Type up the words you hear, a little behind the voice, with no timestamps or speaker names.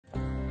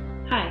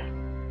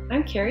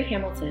I'm Carrie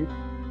Hamilton.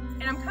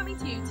 And I'm coming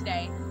to you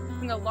today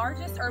from the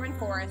largest urban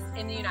forest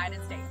in the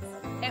United States,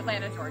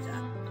 Atlanta, Georgia.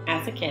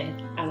 As a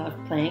kid, I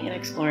loved playing and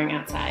exploring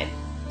outside,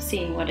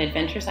 seeing what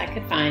adventures I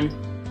could find,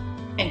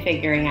 and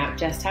figuring out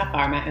just how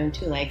far my own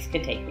two legs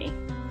could take me.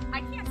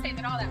 I can't say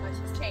that all that much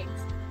has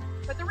changed,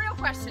 but the real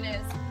question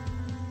is,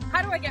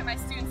 how do I get my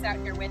students out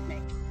here with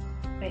me?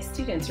 My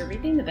students are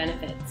reaping the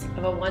benefits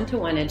of a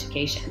one-to-one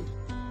education.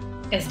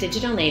 As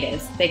digital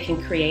natives, they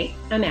can create,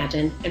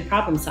 imagine, and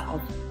problem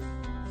solve,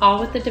 all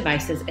with the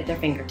devices at their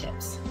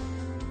fingertips.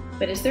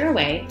 But is there a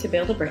way to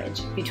build a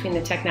bridge between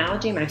the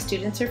technology my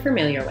students are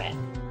familiar with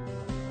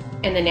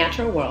and the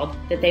natural world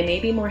that they may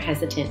be more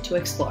hesitant to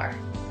explore?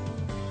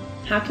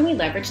 How can we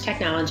leverage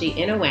technology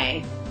in a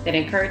way that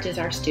encourages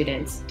our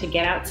students to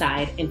get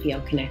outside and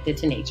feel connected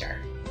to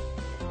nature?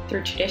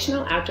 Through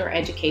traditional outdoor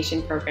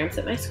education programs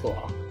at my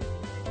school,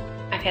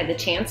 I've had the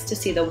chance to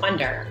see the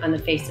wonder on the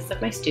faces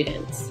of my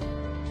students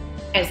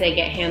as they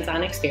get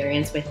hands-on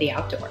experience with the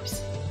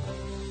outdoors.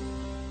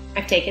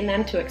 I've taken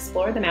them to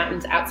explore the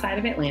mountains outside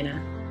of Atlanta,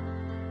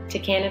 to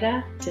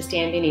Canada to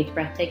stand beneath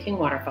breathtaking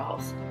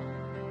waterfalls,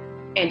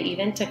 and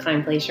even to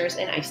climb glaciers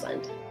in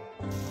Iceland.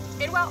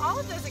 And while all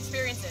of those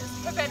experiences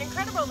have been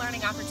incredible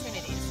learning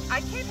opportunities,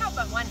 I can't help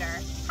but wonder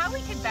how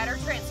we could better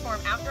transform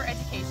outdoor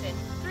education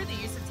through the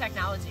use of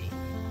technology.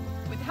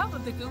 With the help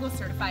of the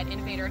Google-certified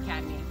Innovator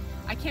Academy,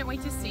 I can't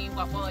wait to see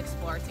what we'll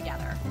explore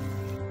together.